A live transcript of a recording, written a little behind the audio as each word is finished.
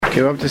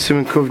Okay, we're up to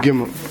Siman Kuf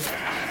Gimel.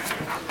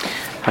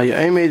 How you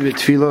made with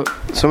tefillah,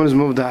 someone is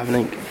moved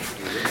davening.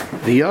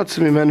 V'yatsa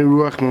mimenu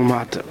ruach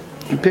milmata.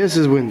 He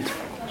passes wind.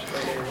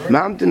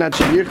 Mamtin at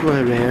sheyich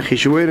v'herech. He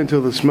should wait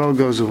until the smell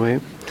goes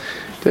away.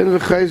 Then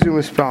v'chayzu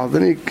mispal.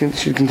 Then he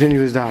should continue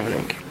his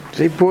davening.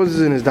 So he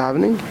pauses in his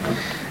davening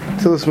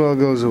until the smell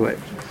goes away.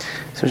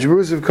 So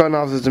Shabbos of Khan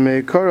says to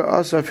me, Kara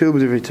asa fil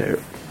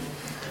b'divrei.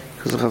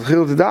 Because the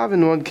chachil to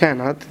daven, one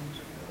cannot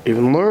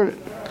even learn it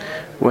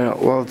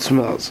while it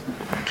smells.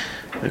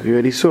 Like we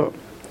already saw. He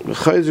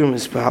goes back to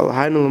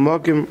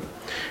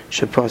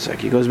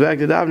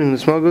davening when the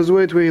smell goes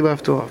away to where he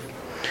left off.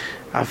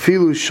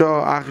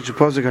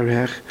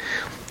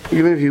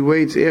 Even if he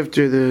waits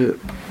after the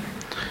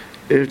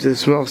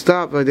smell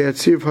stops, like that,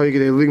 see if how you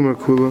get a ligmar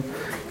kula.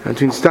 And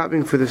between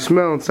stopping for the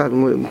smell and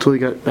stopping until he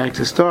got back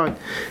to start,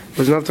 there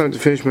was enough time to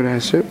finish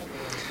Manasseh.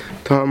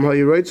 Because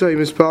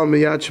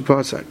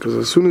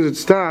as soon as it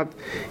stopped,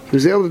 he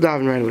was able to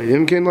daven right away.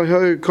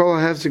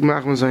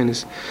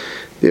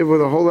 Therefore,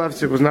 the whole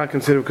hefsek was not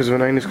considered because of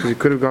an einus, because he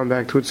could have gone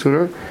back to it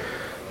sooner.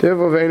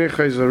 Therefore,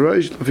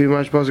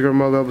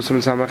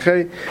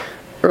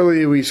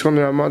 earlier we saw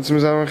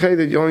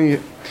that you only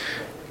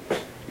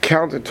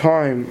count the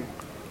time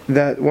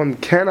that one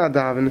cannot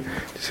daven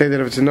to say that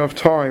if it's enough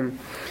time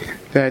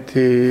that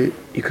you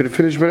could have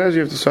finished Menez, you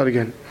have to start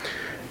again.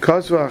 We'll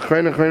see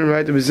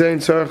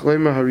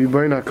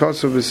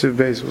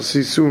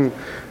soon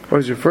what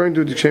he's referring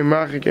to.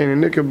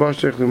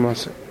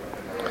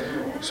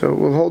 So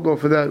we'll hold off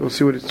for that. We'll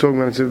see what it's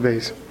talking about in Siv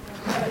Beis.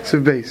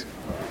 Siv Beis.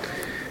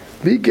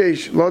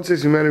 Bikesh, Lord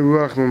says,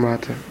 ruach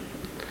mamata.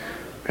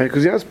 Right,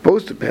 because you're not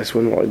supposed to pass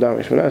one while you're down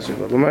Mishmanasif.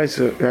 But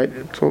Lamaisa, right,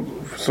 it's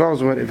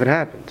also if it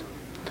happened.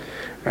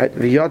 Right,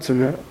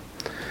 V'yatzim.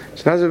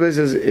 So Nazir Beis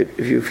says,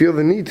 if you feel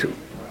the need to,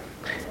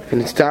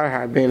 and it's tar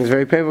hard pain, it's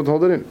very painful to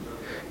hold it in.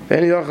 You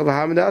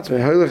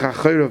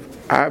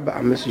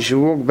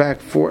should walk back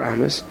 4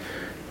 amas.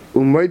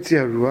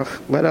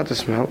 Let out the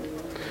smell.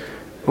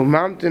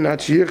 Wait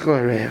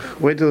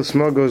till the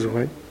smell goes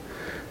away.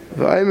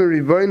 You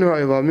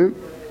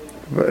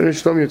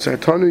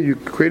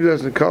created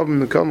us in the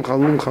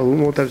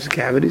Kalum, all types of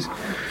cavities.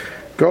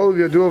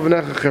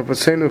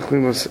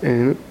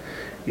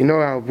 You know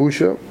how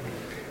Busha.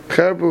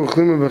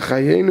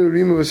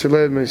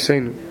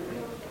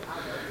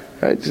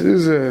 Right, so this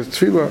is a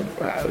tefillah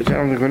which I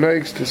don't think we're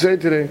nice to say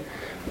today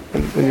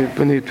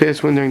when you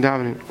pass wind during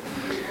davening.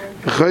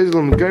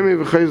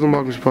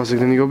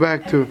 Then you go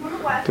back to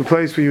the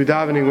place where you're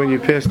davening when you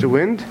pass the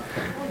wind,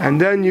 and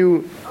then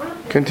you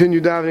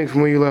continue davening from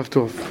where you left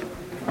off.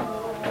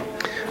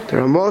 The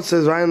Ramah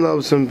says,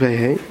 some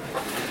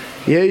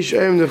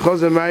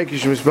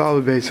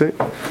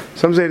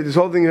say that this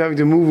whole thing of having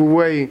to move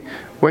away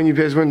when you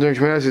pass wind during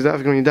Shemoneh is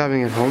when you're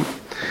davening at home.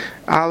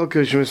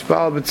 If you're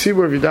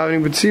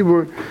davening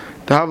b'tzibur,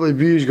 the havlei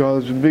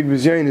b'yishgal is a big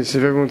bizyanis.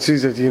 If everyone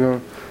sees it,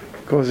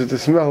 causes it to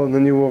smell, and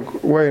then you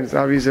walk away, and it's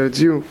obvious that it's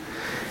you.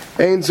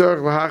 Ein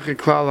tzarich l'hachik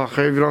klal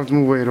ha'chayiv. You don't have to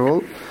move away at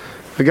all.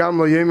 V'gam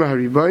lo yema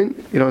haribayin.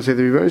 You don't say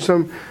the ribayin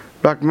shem.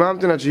 Bak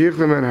mamten at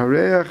sheyichle men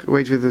hareach.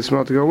 Wait for the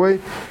smell to go away.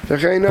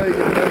 V'cheina you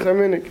can pass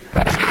aminik.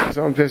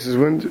 Someone passes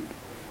wind,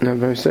 not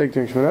by mistake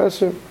during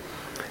Shemoneh.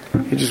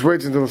 He just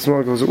waits until the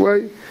smell goes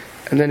away,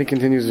 and then he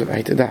continues to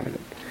daven.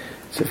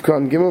 So if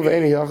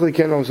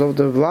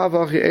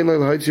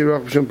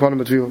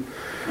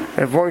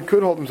one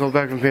could hold himself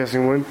back from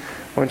passing wind,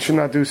 one should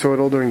not do so at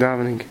all during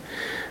davening.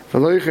 So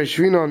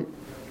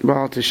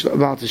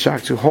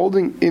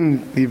holding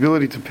in the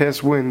ability to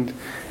pass wind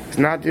is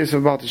not just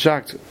about the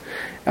shaktu.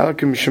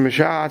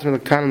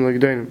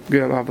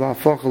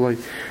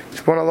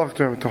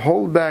 To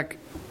hold back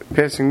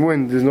passing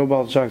wind, there's no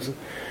Baal Shaktu.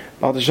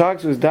 Baal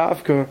Shaktu is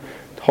dafka,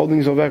 holding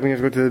yourself back when you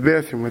have to go to the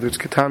bathroom, whether it's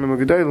Ketanim or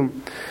Gedalim.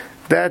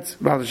 That's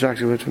Baal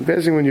Shaktu. From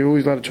passing when you're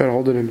always allowed to try to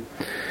hold it in.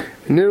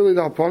 Nearly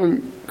the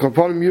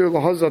Kapanim year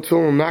Lahazat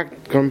film not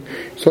come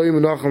so you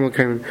Menachem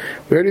came.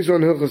 We already saw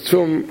in Hilchas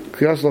film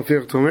Kiyas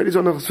Lafirtum. We already saw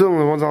in Hilchas film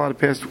the ones allowed to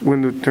pass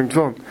wind during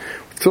film.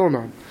 Film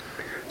now.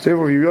 So if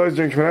you realize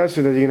during Shemoneh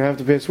that you're going to have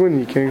to pass wind,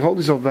 you can't hold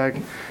yourself back.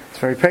 It's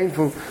very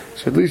painful.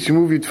 So at least you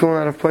move your tefillin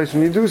out of place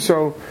when you do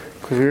so,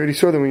 because we already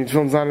saw that when your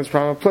tefillin's not in its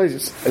proper place,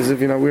 it's as if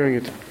you're not wearing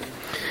it.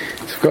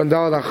 So if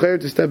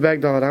to step back,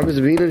 Dalad Amis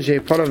Shei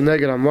Panav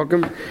Neged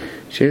Amakim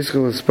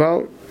Sheischel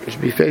Espal, you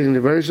should be facing the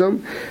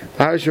Beresham.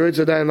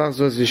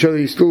 You show that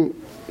you still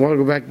want to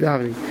go back to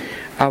davening.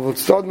 I will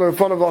start in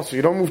front of us, so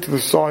you don't move to the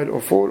side or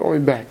forward, only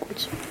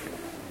backwards.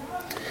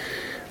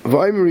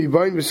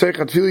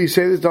 You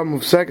say this down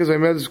move seconds. I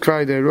made this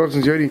cry there.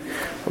 Since you already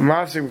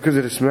mafsik because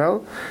of the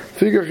smell.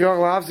 Can you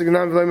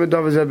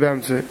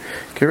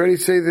already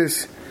say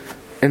this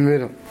in the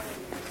middle?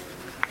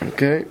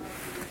 Okay.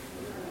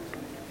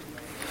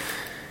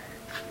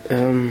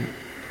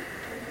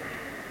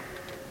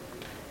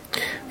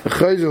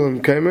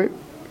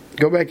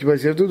 Go back to your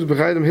place. You have to do this.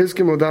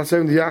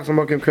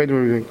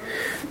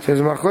 Says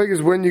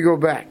is when you go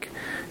back.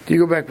 Do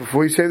you go back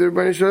before you say the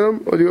Rebbeinu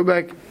Shalom, or do you go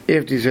back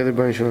after you say the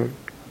Rebbeinu Shalom?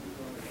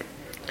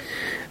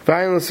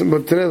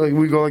 But today, like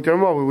we go like the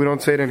Ramah, we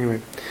don't say it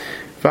anyway.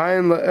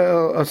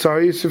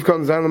 Sorry, Yisuf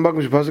Khan Zayin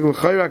L'Magmish Pasuk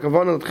L'Chayra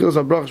Kavana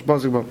L'Tchilas HaBrach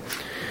Pasuk Ba.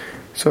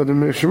 So the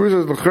Mishabur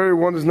says L'Chayra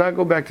one does not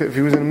go back to, if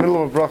he was in the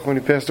middle of a bracha when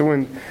he passed the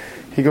wind,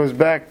 he goes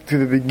back to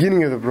the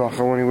beginning of the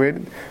bracha when he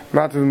waited,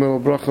 not to the middle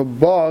of the bracha,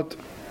 but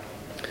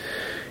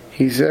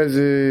he says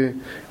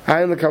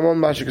Ayin L'Kamon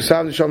Mashik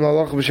Kasav L'Sham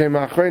L'Halach B'Shem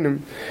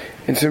Ha'achreinim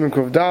in Siman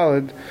Kov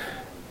Daled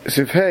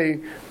Sifhei,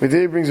 where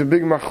they brings a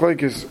big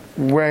machlokes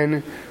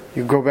when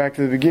you go back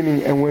to the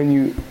beginning and when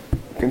you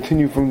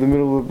continue from the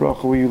middle of the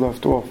bracha where you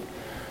left off.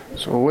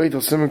 So we'll wait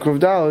till Siman Kov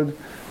Daled,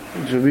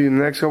 which will be in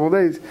the next couple of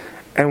days,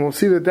 and we'll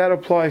see that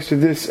applies to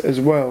this as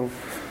well,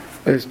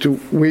 as to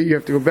where you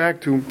have to go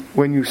back to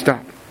when you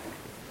stop.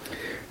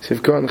 There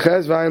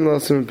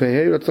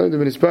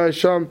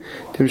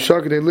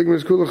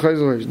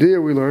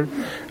we learn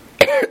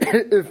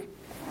if it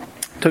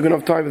took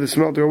enough time for the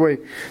smell to go away,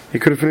 you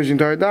could have finished the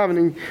entire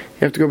davening,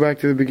 you have to go back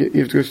to the beginning, you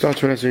have to go start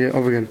Shemona Esrei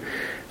over again.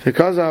 Like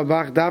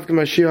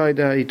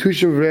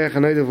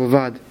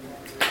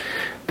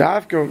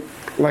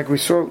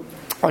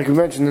we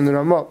mentioned in the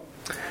Ramah,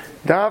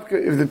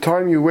 if the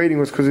time you're waiting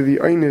was because of the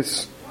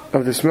einus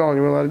of the smell and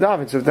you weren't allowed to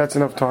daven, so if that's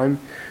enough time,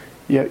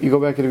 yeah, you go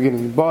back to the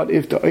beginning. But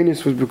if the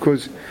einus was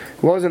because it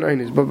wasn't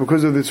einus, but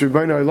because of this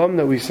Rebbeinu Olam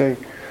that we say,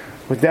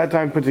 with that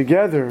time put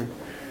together,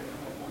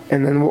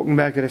 and then walking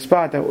back to the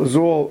spot, that was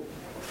all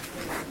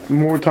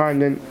more time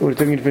than it would have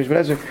taken you to finish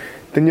Shemona Esrei,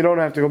 then you don't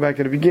have to go back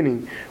to the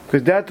beginning.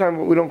 Because that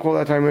time, we don't call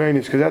that time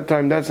einus, because that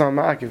time, that's not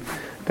ma'akiv.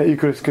 That you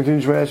could have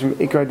continued Shemona Esrei from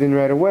Ikar Din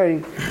right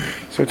away.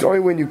 So it's only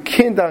when you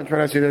can't daven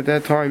Shemona Esrei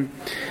that time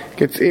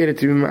gets added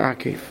to be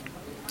ma'akiv.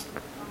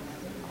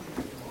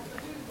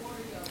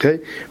 Okay?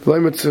 We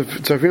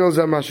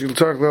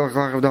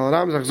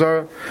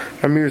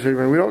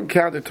don't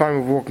count the time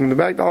of walking the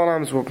back,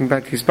 walking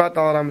back to the spot,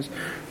 or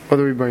the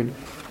Rebbeinu.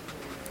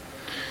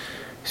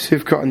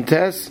 Sifka and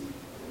Tess,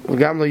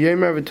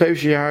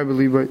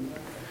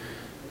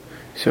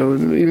 so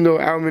even though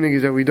our meaning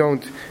is that we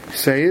don't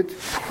say it,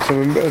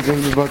 so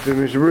but the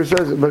Mishabur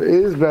says it, but it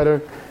is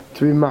better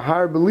to be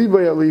mahar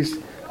b'libay at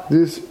least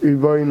this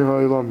Rebbeinu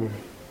Ha'olam.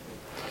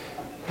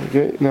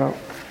 Okay, now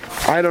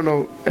I don't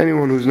know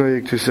anyone who's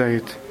noyik to say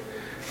it.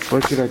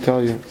 What should I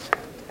tell you?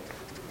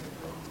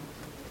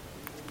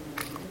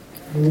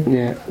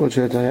 Yeah, what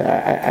should I tell you?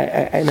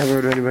 I never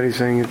heard of anybody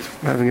saying it,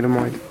 having it in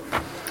mind.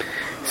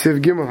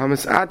 Siv Gimel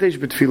Hamas Atesh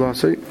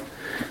B'Tfilasei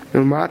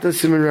Milmata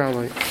Simin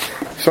Ralei.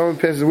 If someone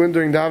passes the wind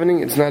during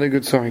davening, it's not a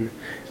good sign.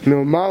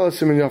 Milmala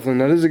Simin Yaflan.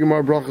 Now this is a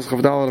Gemara Brachas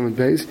Chavdal Adam at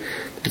base.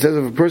 It says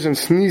if a person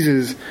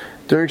sneezes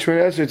during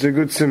Shemona Esrei, it's a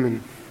good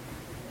simin.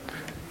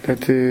 That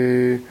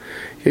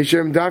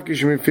Yeshem Davke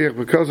Shemifich,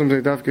 because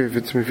sometimes Davke if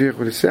it's Mifich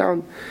with a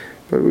sound,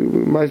 but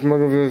my it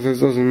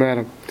doesn't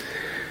matter.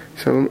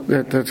 So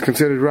that's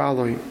considered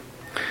Ralei.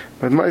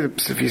 But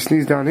if you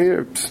sneeze down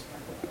here,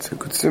 it's a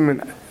good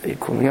simin. You're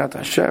calling out to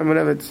Hashem,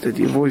 whatever. It's that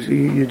your voice,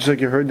 you just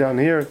like you're heard down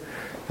here,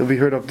 it'll be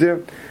heard up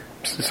there.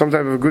 Some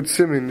type of a good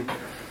simin,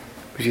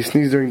 but you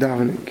sneeze during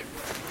davening.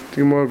 The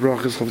Gemara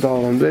Brachas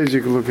Chavdal on days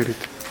you can look at it.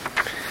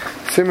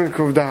 Simin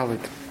Kov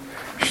Dalet.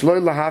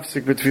 Shloi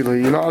lahafsik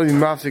b'tfilah. You're not only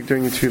mafsik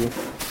during your tefillah.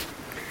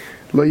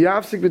 Lo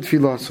yafsik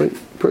b'tfilah. So a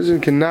person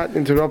cannot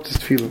interrupt his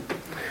tefillah.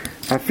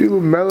 Afilu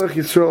melech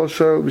Yisrael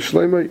shal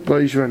b'shleimah lo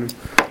yishvenu.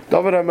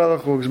 David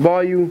HaMelech walks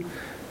by you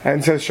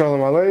and says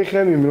Shalom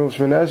Aleichem, you middle of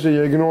Shemona Esrei,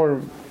 you ignore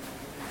him.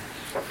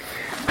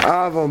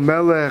 Aval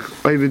Melech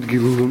Ovid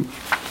Gilulim.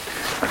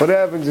 What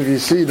happens if you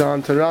see the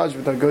entourage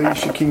with the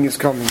Goyish king is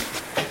coming?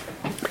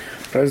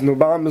 President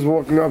Obama is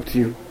walking up to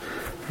you.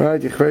 Right?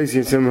 You're crazy,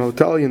 it's in a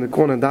hotel, you're in the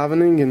corner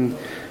davening, and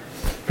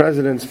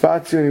President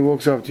spots you and he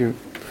walks up to you.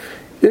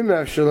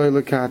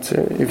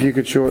 If you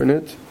could shorten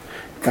it.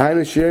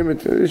 I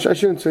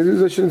shouldn't say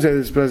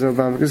this, President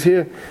Obama, because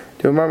here,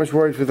 the Obama is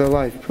worried for their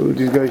life.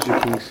 These Goyish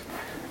kings.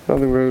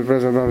 Nothing where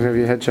President Obama have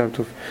your head chopped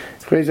off.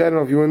 Crazy, I don't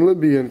know if you were in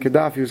Libya and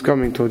Gaddafi was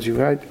coming towards you,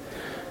 right?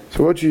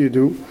 So what should you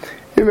do?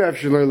 If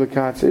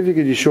you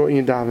could just shorten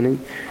your davening,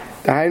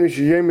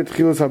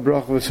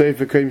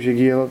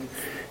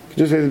 you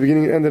just say the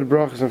beginning and end of the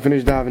brachas and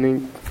finish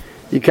davening.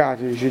 You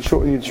should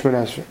shorten your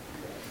Shemona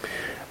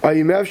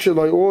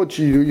Esrei.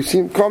 You see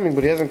him coming,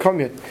 but he hasn't come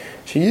yet.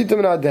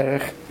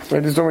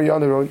 Right, this is where you're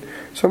on the road.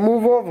 So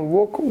move over,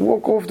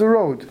 walk off the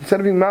road.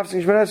 Instead of being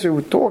mafsing Shemona Esrei,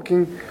 we're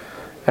talking.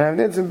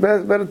 And it's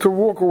better to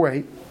walk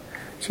away,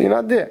 so you're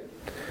not there.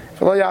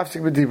 But if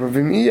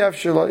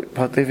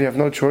you have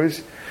no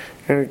choice,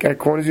 and the guy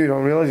corners you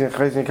don't realize, and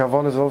all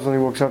of a sudden he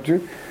walks up to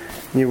you,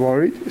 and you're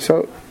worried,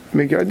 so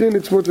make your idea,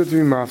 it's mutter to be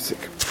mafsik.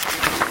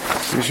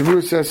 The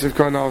Shabbat says, if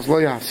Karnal is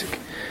lo yafsik.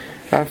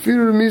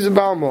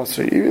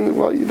 Even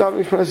while you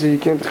davening Shemona Esrei, you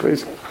can't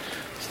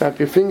snap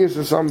your fingers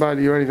to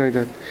somebody or anything like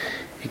that.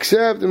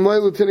 Except if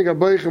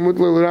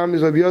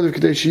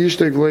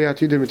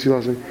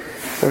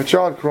a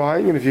child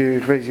crying and if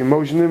you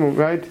motion him,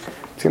 right,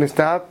 it's going to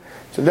stop.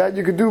 So that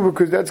you could do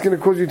because that's going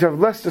to cause you to have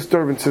less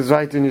disturbances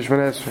right in your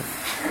Shemona Esrei.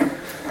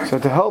 So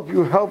to help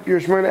your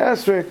Shemona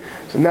Esrei,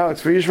 so now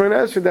it's for your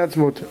Shemona Esrei, that's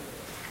mutter.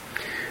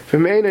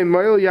 And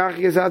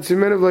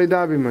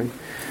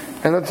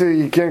let's say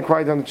you can't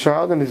quiet down the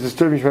child and he's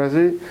disturbing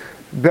Shemasi,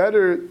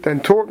 better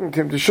than talking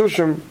to him to shush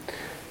him,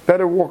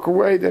 better walk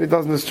away that he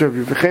doesn't disturb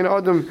you. V'chein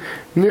adam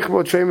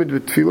nichbot shemet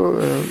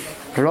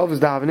b'tfilo, Rav is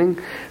davening,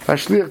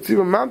 v'ashliach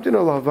tzibah mamtin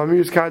olav,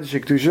 v'amir kaddish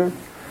kedusha,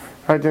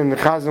 right, then the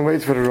chazan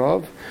waits for the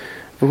Rav,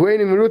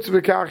 v'hueini merutz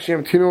b'kach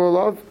shem tino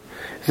olav,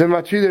 zeh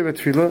matrideh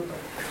b'tfilo,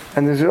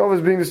 and the Rav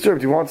is being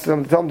disturbed, he wants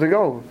them to tell him to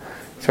go.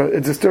 So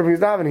it's disturbing his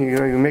davening. You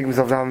can make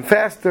himself daven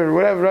faster or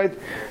whatever, right?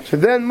 So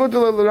then, he could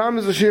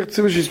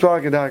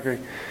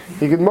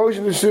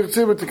motion the Sheikh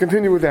Tzibah to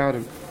continue without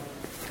him.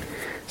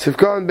 So if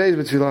God beis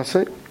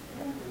b'tfilah,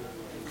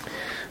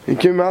 you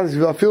can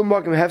feel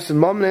more and have some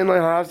mom and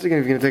like if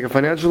you're going to take a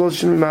financial loss,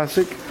 shouldn't be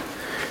masik.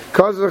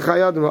 Cause of the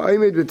chayadim, I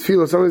made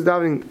b'tfilah. Someone's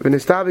davening when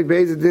it's davening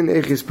beis din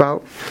eichis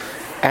pal.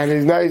 And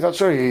he's not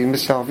sure, he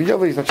missed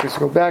Salviyah, he's not sure to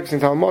go back,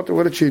 saying, what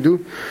did she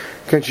do?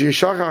 Can she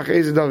shachach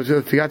ezadav?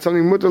 If you got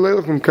something mutter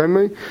leilach from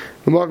Kaimei,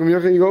 the Malkum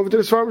Yochai, you go over to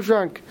the farmer's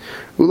rank.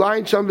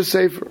 Ulayin Sham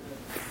B'Sefer.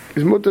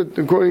 His mutter,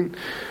 according,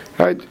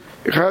 right,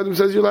 Chayadim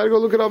says, you let it go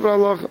look it up in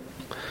halacha.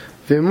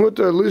 The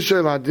mutter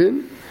l'ishay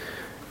ladin,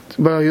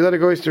 but you let it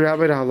go to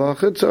Rabbi the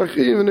halacha,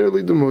 tzarchim and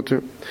early the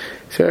mutter.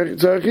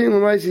 Tzarchim,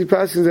 l'maisi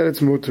passing that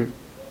it's mutter.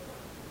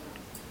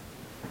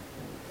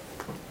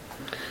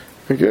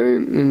 Okay,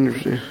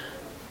 interesting.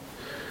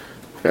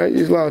 Right,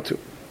 he's allowed to.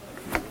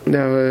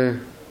 Now,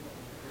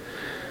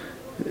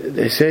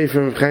 they say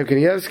from Chaim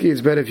Kanievsky,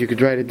 it's better if you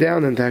could write it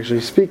down than to actually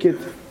speak it,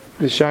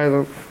 the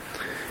Shiloh.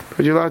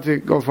 But you're allowed to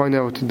go find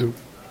out what to do.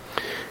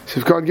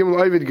 So if God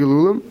Gimel Ovid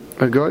Gelulim,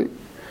 a guy,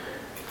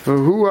 for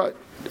who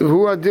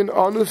din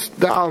Anus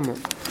Da'alma.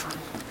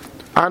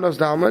 Anus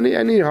Da'alma,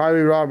 any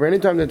highway robber,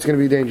 anytime that's going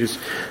to be dangerous.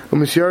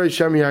 U'Mishari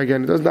Shemi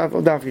again, it doesn't have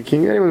a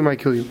king, anyone might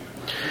kill you.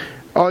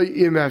 It's better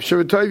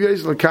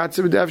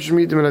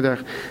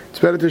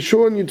to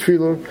shorten your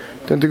tefillah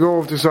than to go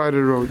off the side of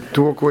the road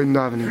to walk away in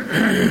davening.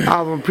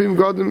 Prim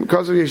Godim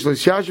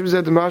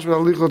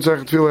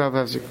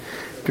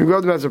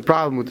has a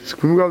problem with this.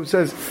 Prim Godim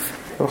says,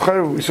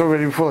 we saw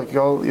already before, like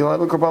you'll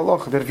look up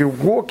Allah, that if you're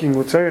walking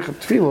with tzarech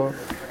tefillah,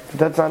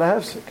 that's not a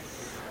hefsek.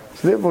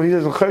 So therefore, he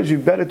says it's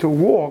better to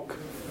walk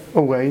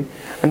away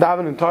and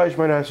daven and taish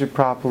my nashik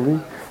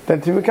properly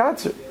than to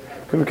mekatzer.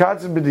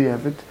 Mekatzer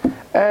b'di'evet.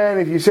 And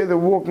if you say the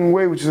walking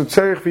away, which is a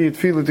tzarech for your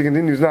tefillah to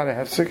continue, is not a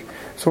hefsek,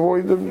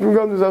 so the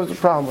Godim has a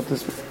problem with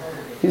this.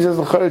 He says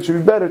it should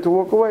be better to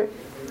walk away.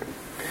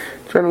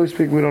 Generally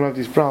speaking, we don't have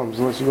these problems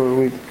unless you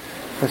go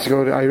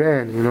to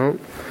Iran, you know.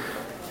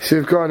 So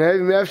if God has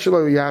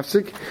mefshaloi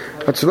yafsik,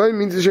 atzaloi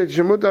means to say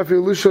shemut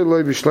afil lushay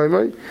loy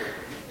b'shleimai,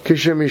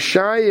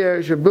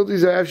 kishemishayer shebilti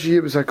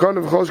zayafshi yibasakon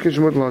v'chol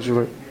shemut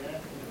lashaloi.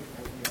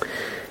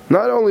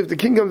 Not only if the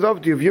king comes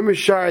up to you, if you're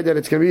mishayir that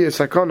it's going to be a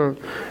sakana,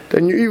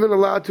 then you're even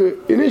allowed to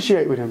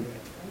initiate with him,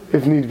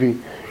 if need be.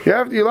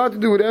 You're allowed to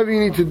do whatever you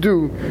need to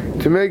do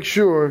to make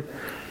sure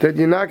that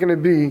you're not going to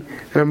be in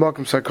a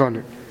makom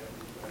sakana.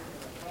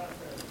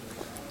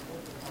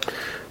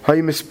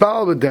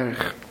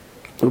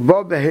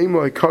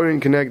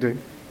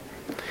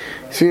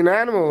 See an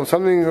animal,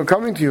 something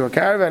coming to you, a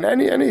caravan,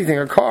 anything,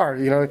 a car,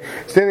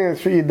 standing on the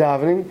street, you're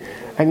davening,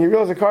 and you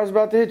realize the car's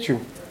about to hit you.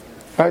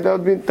 Right? That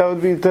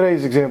would be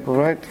today's example,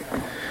 right?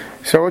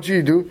 So what should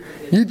you do?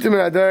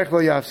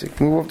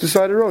 Move off the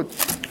side of the road.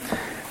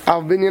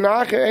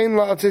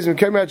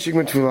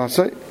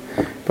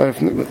 But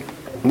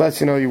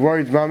unless you're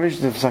worried, mamish,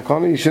 the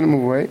sakana, you shouldn't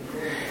move away.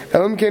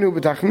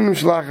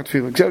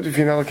 Except if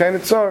you're not kind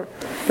of tsar,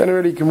 then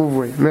already you can move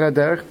away.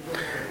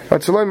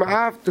 But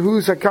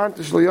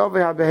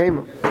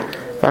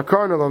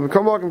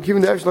come walk and keep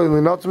in the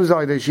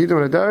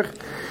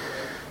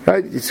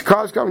right? It's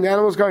cars coming, the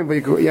animals coming, but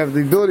you have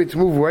the ability to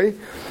move away.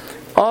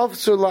 What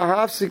happens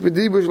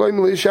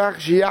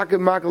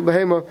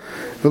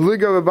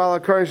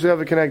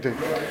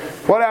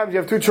if you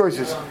have two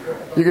choices?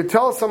 You could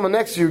tell someone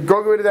next to you,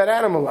 go get rid of that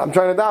animal, I'm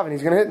trying to daven,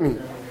 he's going to hit me.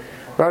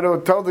 Right? Or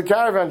tell the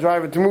caravan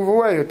driver to move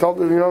away, or tell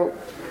the,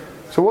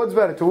 So what's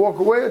better, to walk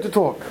away or to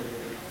talk?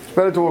 It's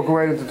better to walk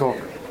away than to talk.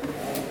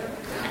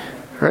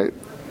 Right?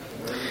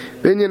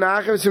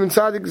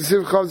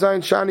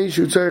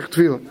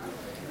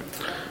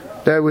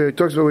 That way it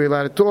talks about we're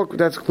allowed to talk,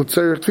 that's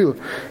l'tzarech tefillah.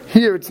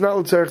 Here it's not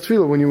l'tzarech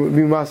tefillah when you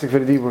be masik for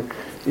the dibur.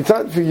 It's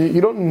not for you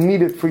don't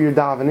need it for your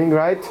davening,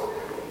 right?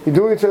 You're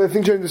doing it so that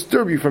things don't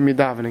disturb you from your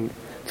davening.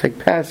 It's like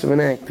passive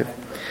and active.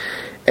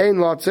 Ein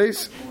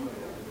latzes.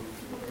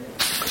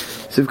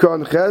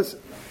 Sivkon ches.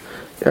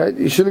 Right?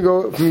 You shouldn't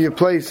go from your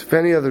place for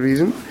any other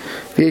reason.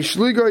 And Yom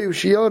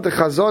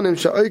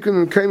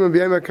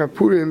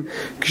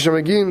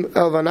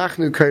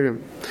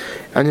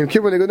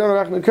Kippur, when they go down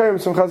Anachnu Kairim,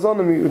 some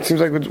Chazanim, it seems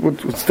like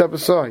would step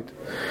aside.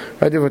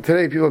 Right? But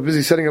today people are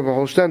busy setting up a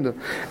whole stender.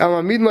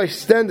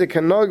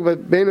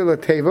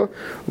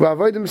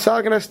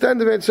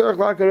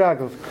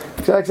 It's the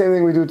exact same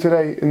thing we do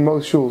today in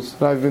most shuls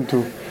that I've been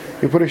to.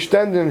 You put a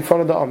stender in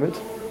front of the Amid,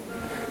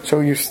 so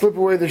you slip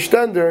away the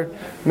stender,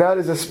 now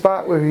there's a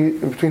spot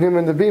between him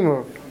and the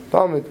bima, the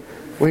Amid.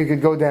 where you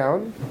could go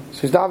down.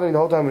 So he's davening the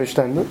whole time with his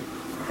stand.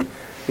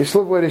 You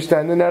slip where he's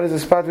standing. Now there's a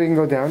spot where you can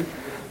go down.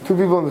 Two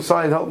people on the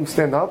side help him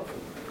stand up,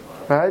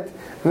 right?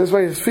 And this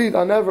way his feet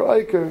are never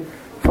aiker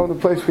from the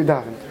place we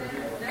daven.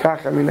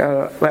 Kach, I mean,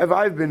 wherever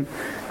I've been,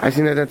 I've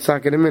seen that's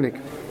like in a minute.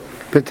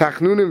 But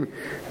Tachnunim,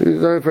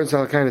 the only person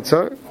I'll kind of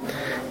say.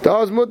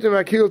 Then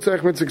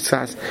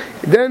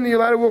you're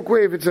allowed to walk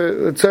away if it's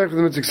a tzarech with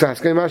the mitzvah.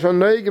 Okay, Mashal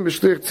Neigim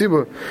b'shliach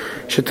tzibur.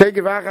 Should take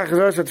a vach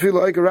achazar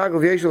satfilo oike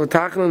ragel v'yeshel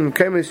l'tachnon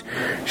m'kemis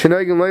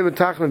sheneigim leim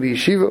l'tachnon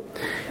b'yeshiva.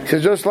 He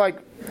says just like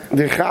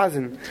the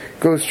chazan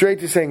goes straight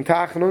to saying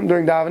tachnon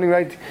during davening,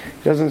 right?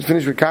 He doesn't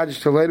finish with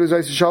kaddish till later.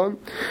 Zayis shalom.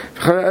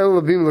 V'chana el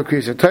labim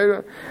l'kriyas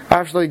Torah.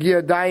 After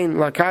l'gia dayin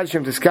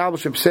l'kaddishim to skabel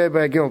shepseh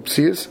b'agil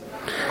p'siyas.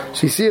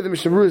 So you see the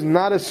Mishnah Berurah is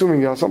not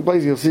assuming, some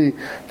places you'll see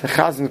the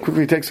chazan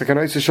quickly takes like a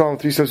nice shalom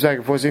 3 steps back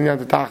before sitting down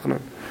to tachnon.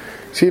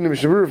 See in the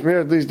Mishnah Berurah from here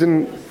at least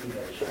didn't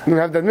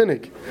have that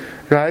minhag,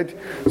 right?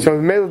 So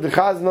the male of the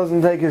chazan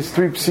doesn't take his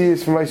 3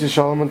 psiyas from Ma'aseh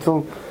Shalom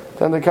until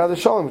then the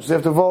kaddish shalom, which is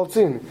after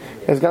Voltzin.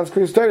 There's ganz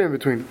clear story in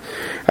between.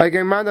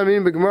 Again, man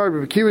amin b'gemar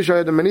b'kiva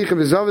shayad manicha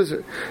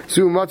b'zavis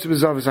zu matz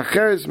b'zavis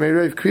acheres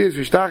meirev kriyas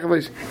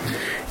v'shtachavos.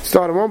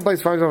 Start in one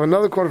place, finds off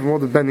another corner from all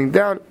the bending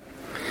down.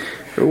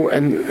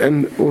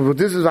 And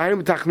this is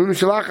v'hayim b'tachnun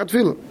shalach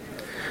atfilah.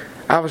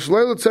 But this is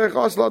all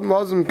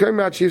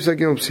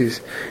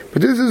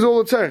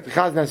the tzarech. The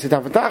chazan has to sit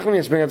down for tachnun, he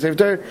has to bring out sefer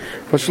Torah,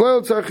 but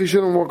shloil tzarech he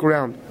shouldn't walk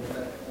around.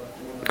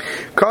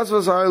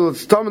 Kasvas ha'ilot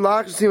stam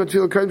la'achas sim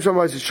atfilah kaim sham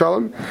v'ayis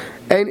shalom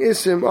ein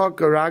isim ak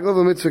raglav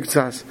v'mitzvah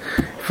k'tzas.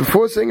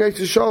 Before saying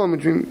v'ayis shalom,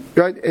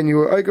 right, and you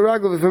were ak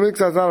raglav v'mitzvah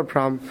k'tzas, is not a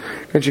problem.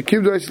 And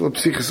shekib do'ayis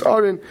l'psichas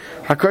arin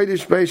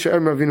ha'kaidish b'ayis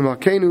ha'em ravinu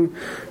malkeinu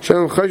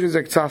shalom chayshun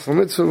zeh k'tzas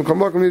l'mitzvah v'kam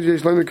makom nidjei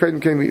shloim l'kaidim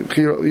kein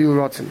v'yil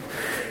ratzin.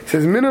 It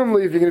says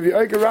minimally if you're going to be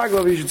ak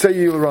raglav you should say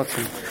yil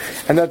ratzin.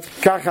 And that's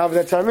kachav,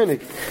 that's our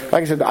minhag.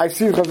 Like I said, I've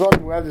seen chazanim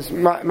who have this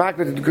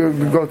makbet to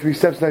go 3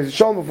 steps v'ayis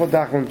shalom before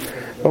tachnun.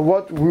 But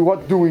what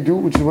do we do?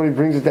 Which is what he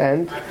brings at the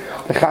end.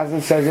 The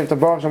chazan says if the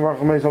baruch Hashem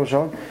baruch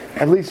Hashem,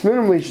 at least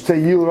minimally you should say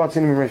yil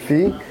ratzin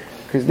v'refi,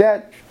 because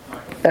that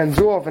ends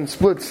off and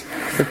splits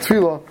the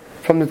tefillah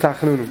from the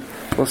tachnunim.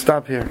 We'll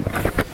stop here.